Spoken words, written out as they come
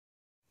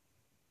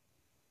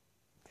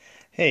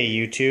Hey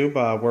YouTube,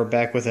 we're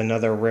back with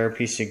another rare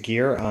piece of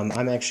gear.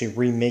 I'm actually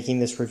remaking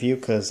this review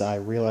because I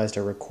realized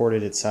I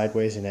recorded it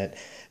sideways and it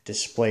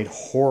displayed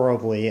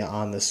horribly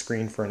on the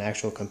screen for an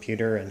actual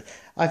computer, and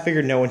I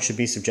figured no one should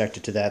be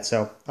subjected to that,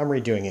 so I'm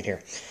redoing it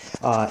here.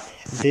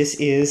 This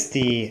is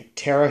the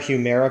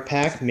Tarahumara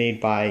pack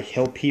made by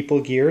Hill People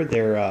Gear.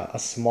 They're a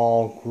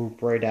small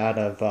group right out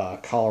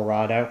of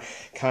Colorado,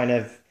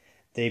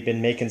 They've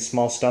been making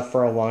small stuff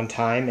for a long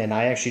time, and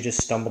I actually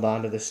just stumbled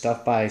onto this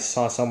stuff I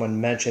saw someone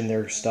mention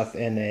their stuff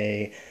in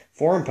a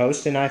forum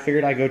post, and I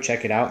figured I'd go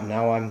check it out, and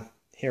now I'm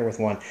here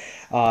with one.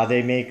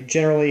 They make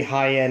generally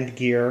high-end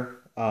gear.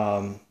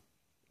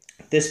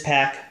 This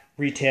pack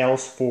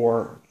retails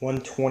for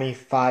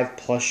 $125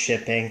 plus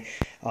shipping,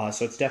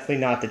 so it's definitely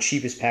not the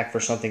cheapest pack for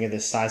something of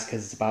this size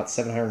because it's about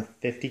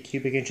 750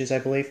 cubic inches, I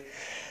believe.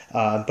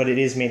 But it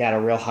is made out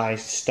of real high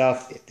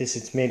stuff.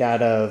 It's made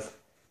out of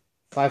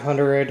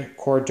 500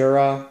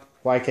 Cordura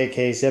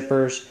YKK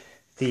zippers.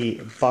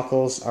 The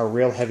buckles are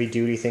real heavy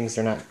duty things.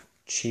 They're not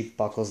cheap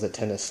buckles that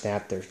tend to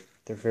snap. They're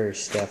very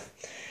stiff.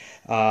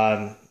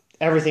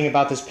 Everything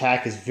about this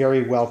pack is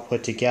very well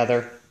put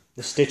together.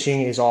 The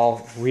stitching is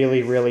all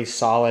really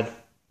solid.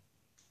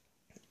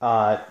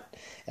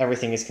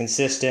 Everything is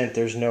consistent.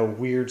 There's no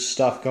weird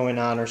stuff going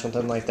on or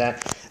something like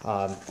that.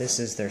 This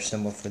is their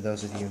symbol for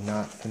those of you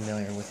not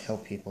familiar with Hill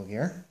People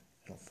Gear.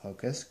 It'll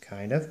focus,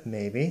 kind of,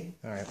 maybe.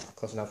 All right,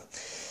 close enough.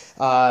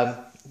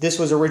 This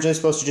was originally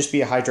supposed to just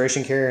be a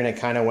hydration carrier, and it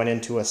kind of went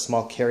into a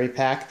small carry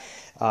pack.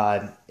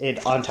 On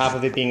top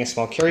of it being a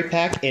small carry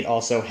pack, it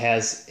also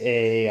has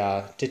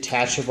a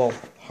detachable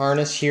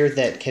harness here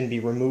that can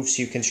be removed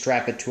so you can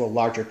strap it to a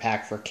larger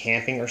pack for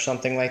camping or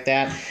something like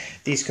that.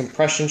 These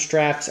compression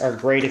straps are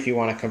great if you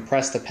want to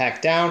compress the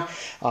pack down,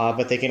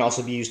 but they can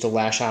also be used to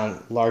lash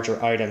on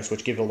larger items,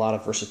 which give it a lot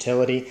of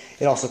versatility.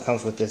 It also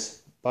comes with this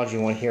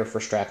bungee one here for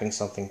strapping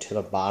something to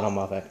the bottom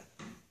of it.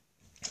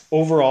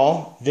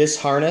 Overall,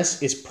 this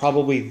harness is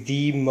probably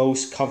the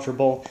most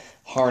comfortable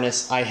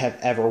harness I have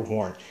ever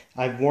worn.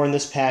 I've worn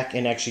this pack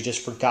and actually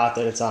just forgot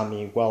that it's on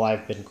me while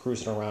I've been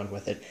cruising around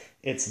with it.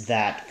 It's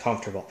that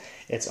comfortable.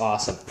 It's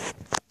awesome.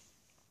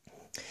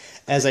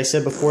 As I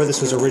said before, this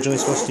was originally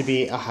supposed to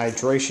be a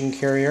hydration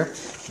carrier.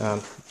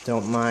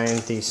 Don't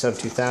mind the sub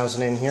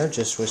 2000 in here.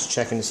 Just was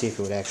checking to see if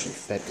it would actually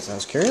fit because I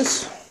was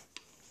curious.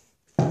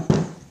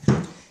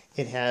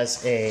 It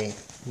has a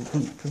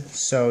loop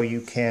so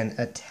you can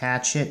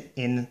attach it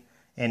in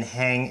and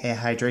hang a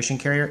hydration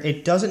carrier.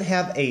 It doesn't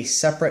have a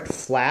separate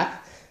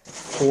flap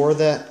for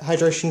the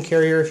hydration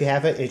carrier if you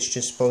have it. It's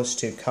just supposed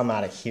to come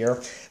out of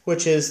here,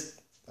 which is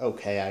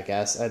okay, I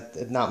guess.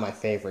 Not my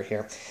favorite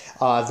here.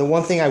 The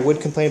one thing I would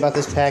complain about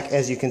this pack,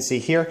 as you can see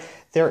here,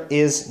 there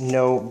is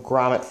no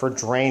grommet for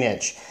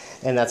drainage.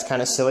 And that's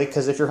kind of silly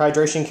because if your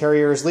hydration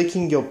carrier is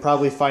leaking, you'll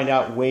probably find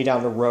out way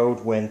down the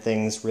road when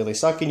things really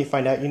suck and you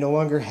find out you no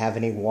longer have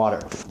any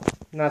water.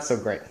 Not so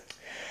great.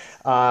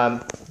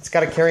 It's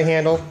got a carry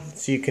handle,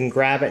 so you can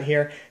grab it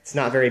here. It's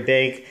not very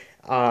big.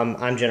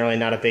 I'm generally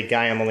not a big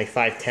guy. I'm only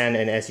 5'10",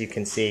 and as you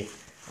can see,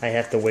 I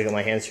have to wiggle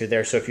my hands through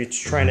there. So if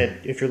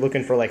you're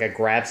looking for like a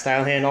grab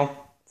style handle,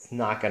 it's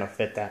not going to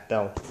fit that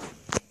bill.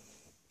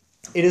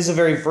 It is a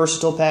very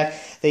versatile pack.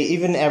 They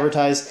even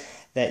advertise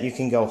that you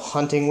can go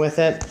hunting with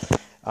it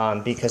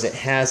because it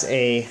has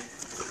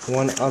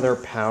one other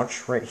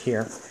pouch right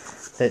here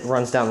that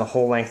runs down the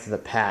whole length of the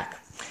pack.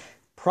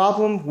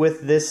 Problem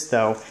with this,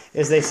 though,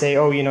 is they say,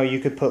 oh, you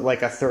could put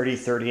like a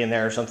 30-30 in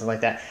there or something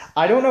like that.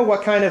 I don't know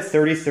what kind of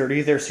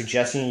 30-30 they're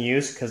suggesting you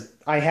use because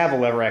I have a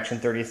lever action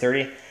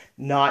 30-30.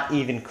 Not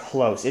even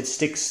close. It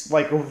sticks,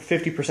 like over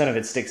 50% of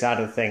it sticks out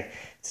of the thing.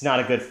 It's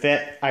not a good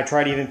fit. I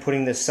tried even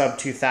putting this sub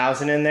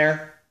 2000 in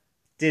there.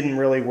 Didn't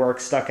really work,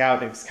 stuck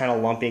out. It was kind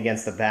of lumpy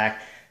against the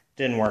back.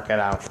 Didn't work it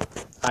out.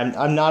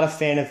 I'm not a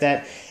fan of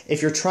that.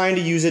 If you're trying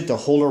to use it to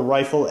hold a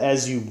rifle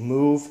as you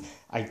move,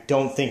 I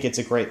don't think it's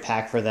a great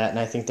pack for that, and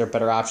I think there are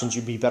better options.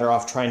 You'd be better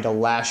off trying to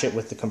lash it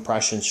with the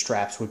compression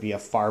straps would be a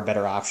far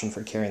better option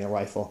for carrying the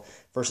rifle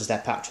versus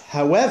that pouch.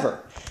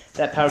 However,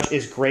 that pouch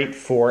is great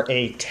for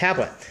a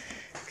tablet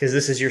because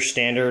this is your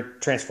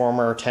standard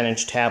Transformer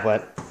 10-inch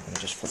tablet. Let me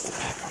just flip the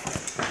pack over.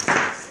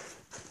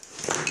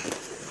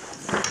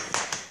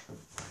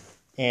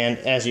 And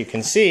as you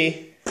can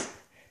see,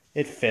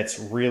 it fits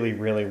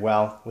really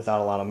well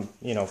without a lot of,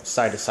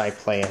 side-to-side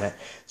play in it.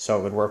 So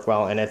it would work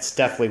well. And it's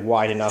definitely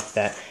wide enough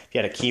that if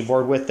you had a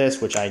keyboard with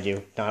this, which I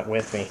do, not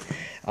with me,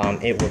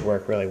 it would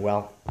work really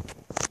well.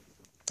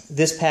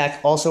 This pack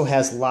also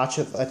has lots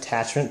of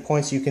attachment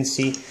points you can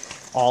see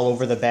all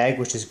over the bag,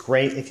 which is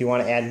great if you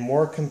want to add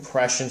more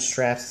compression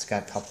straps. It's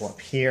got a couple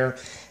up here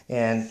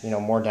and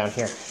more down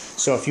here.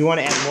 So if you want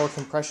to add more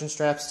compression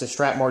straps to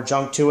strap more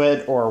junk to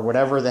it or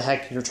whatever the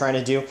heck you're trying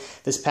to do,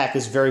 this pack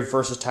is very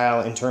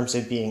versatile in terms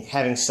of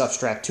having stuff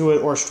strapped to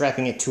it or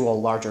strapping it to a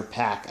larger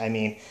pack.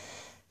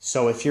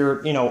 So if you're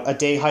a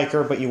day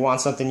hiker but you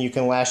want something you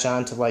can lash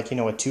on to like a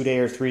 2-day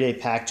or 3-day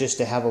pack just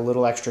to have a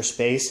little extra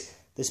space,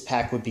 this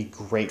pack would be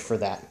great for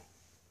that.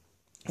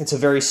 It's a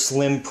very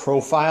slim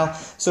profile,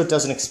 so it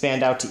doesn't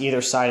expand out to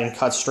either side and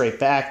cut straight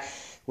back.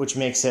 which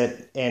makes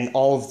it, and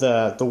all of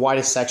the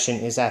widest section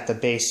is at the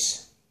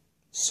base.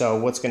 So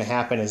what's going to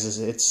happen is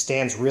it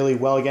stands really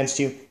well against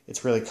you.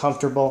 It's really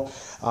comfortable.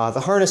 The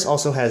harness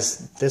also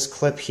has this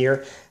clip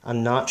here.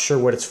 I'm not sure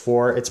what it's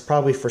for. It's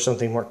probably for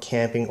something more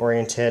camping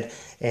oriented.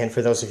 And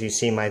for those of you who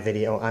see my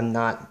video, I'm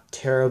not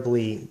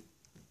terribly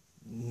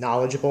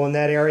knowledgeable in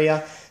that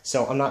area,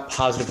 so I'm not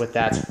positive what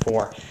that's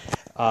for.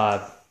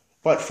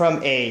 But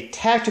from a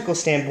tactical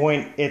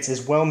standpoint, it's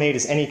as well made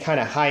as any kind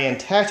of high-end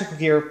tactical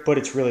gear, but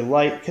it's really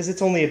light because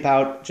it's only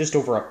about just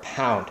over a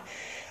pound.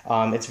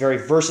 It's very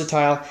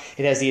versatile.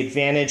 It has the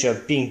advantage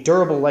of being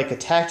durable like a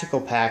tactical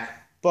pack,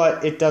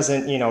 but it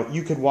doesn't,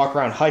 you could walk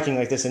around hiking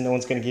like this and no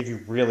one's going to give you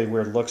really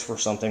weird looks for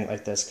something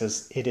like this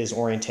because it is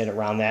oriented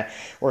around that.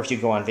 Or if you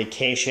go on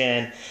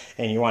vacation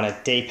and you want a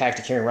day pack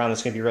to carry around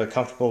that's going to be really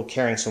comfortable,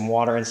 carrying some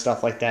water and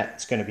stuff like that,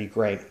 it's going to be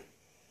great.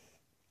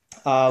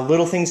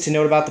 Little things to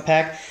note about the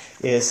pack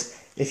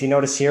is, if you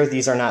notice here,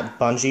 these are not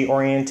bungee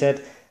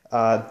oriented.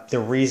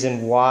 The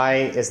reason why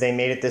is they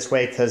made it this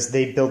way because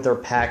they build their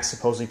packs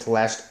supposedly to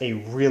last a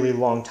really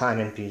long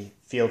time and be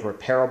field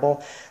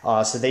repairable.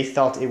 So they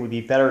felt it would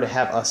be better to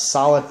have a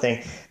solid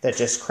thing that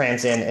just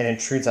crams in and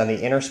intrudes on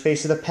the inner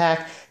space of the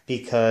pack,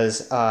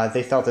 because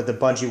they felt that the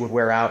bungee would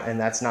wear out, and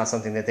that's not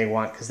something that they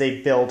want, because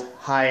they build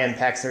high-end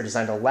packs that are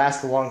designed to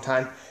last a long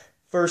time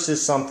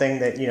versus something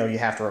that you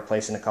have to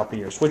replace in a couple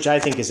years, which I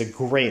think is a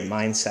great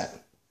mindset.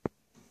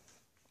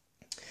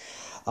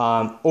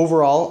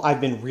 Overall,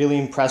 I've been really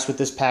impressed with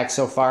this pack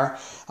so far.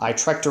 I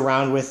trekked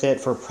around with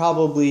it for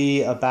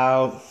probably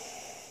about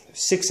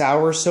 6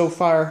 hours so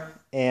far,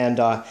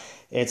 and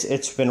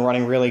it's been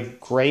running really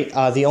great.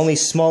 The only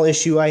small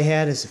issue I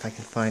had is, if I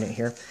can find it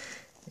here,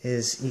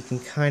 is you can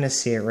kind of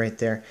see it right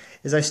there,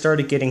 is I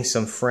started getting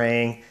some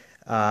fraying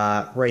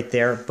right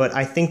there, but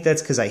I think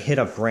that's because I hit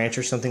a branch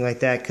or something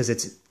like that, because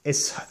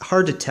it's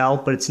hard to tell,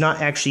 but it's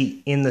not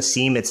actually in the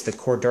seam, it's the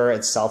cordura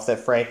itself that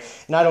frayed,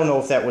 and I don't know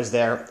if that was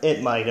there.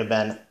 It might have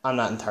been. I'm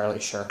not entirely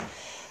sure.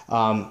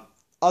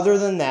 Other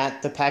than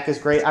that, the pack is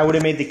great. I would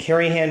have made the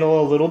carry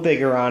handle a little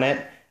bigger on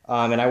it,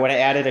 and I would have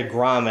added a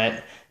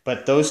grommet,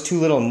 but those two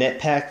little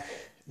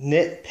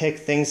nitpick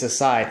things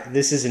aside,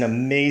 this is an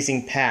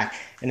amazing pack,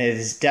 and it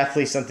is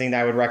definitely something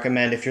that I would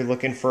recommend if you're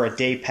looking for a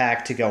day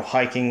pack to go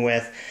hiking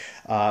with,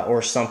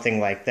 or something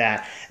like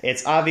that.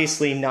 It's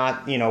obviously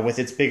not, with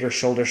its bigger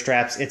shoulder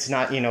straps, it's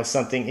not,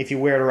 something, if you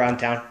wear it around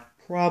town,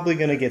 probably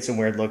going to get some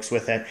weird looks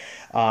with it.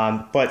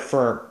 But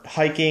for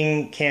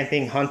hiking,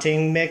 camping,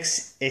 hunting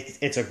mix,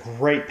 it's a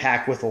great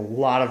pack with a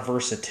lot of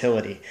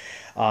versatility.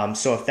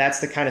 So if that's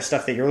the kind of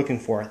stuff that you're looking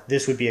for,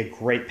 this would be a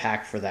great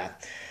pack for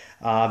that.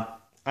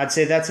 I'd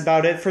say that's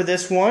about it for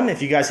this one.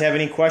 If you guys have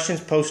any questions,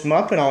 post them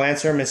up and I'll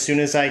answer them as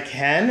soon as I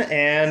can.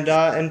 And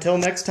until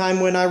next time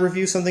when I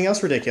review something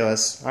else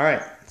ridiculous. All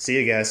right, see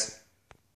you guys.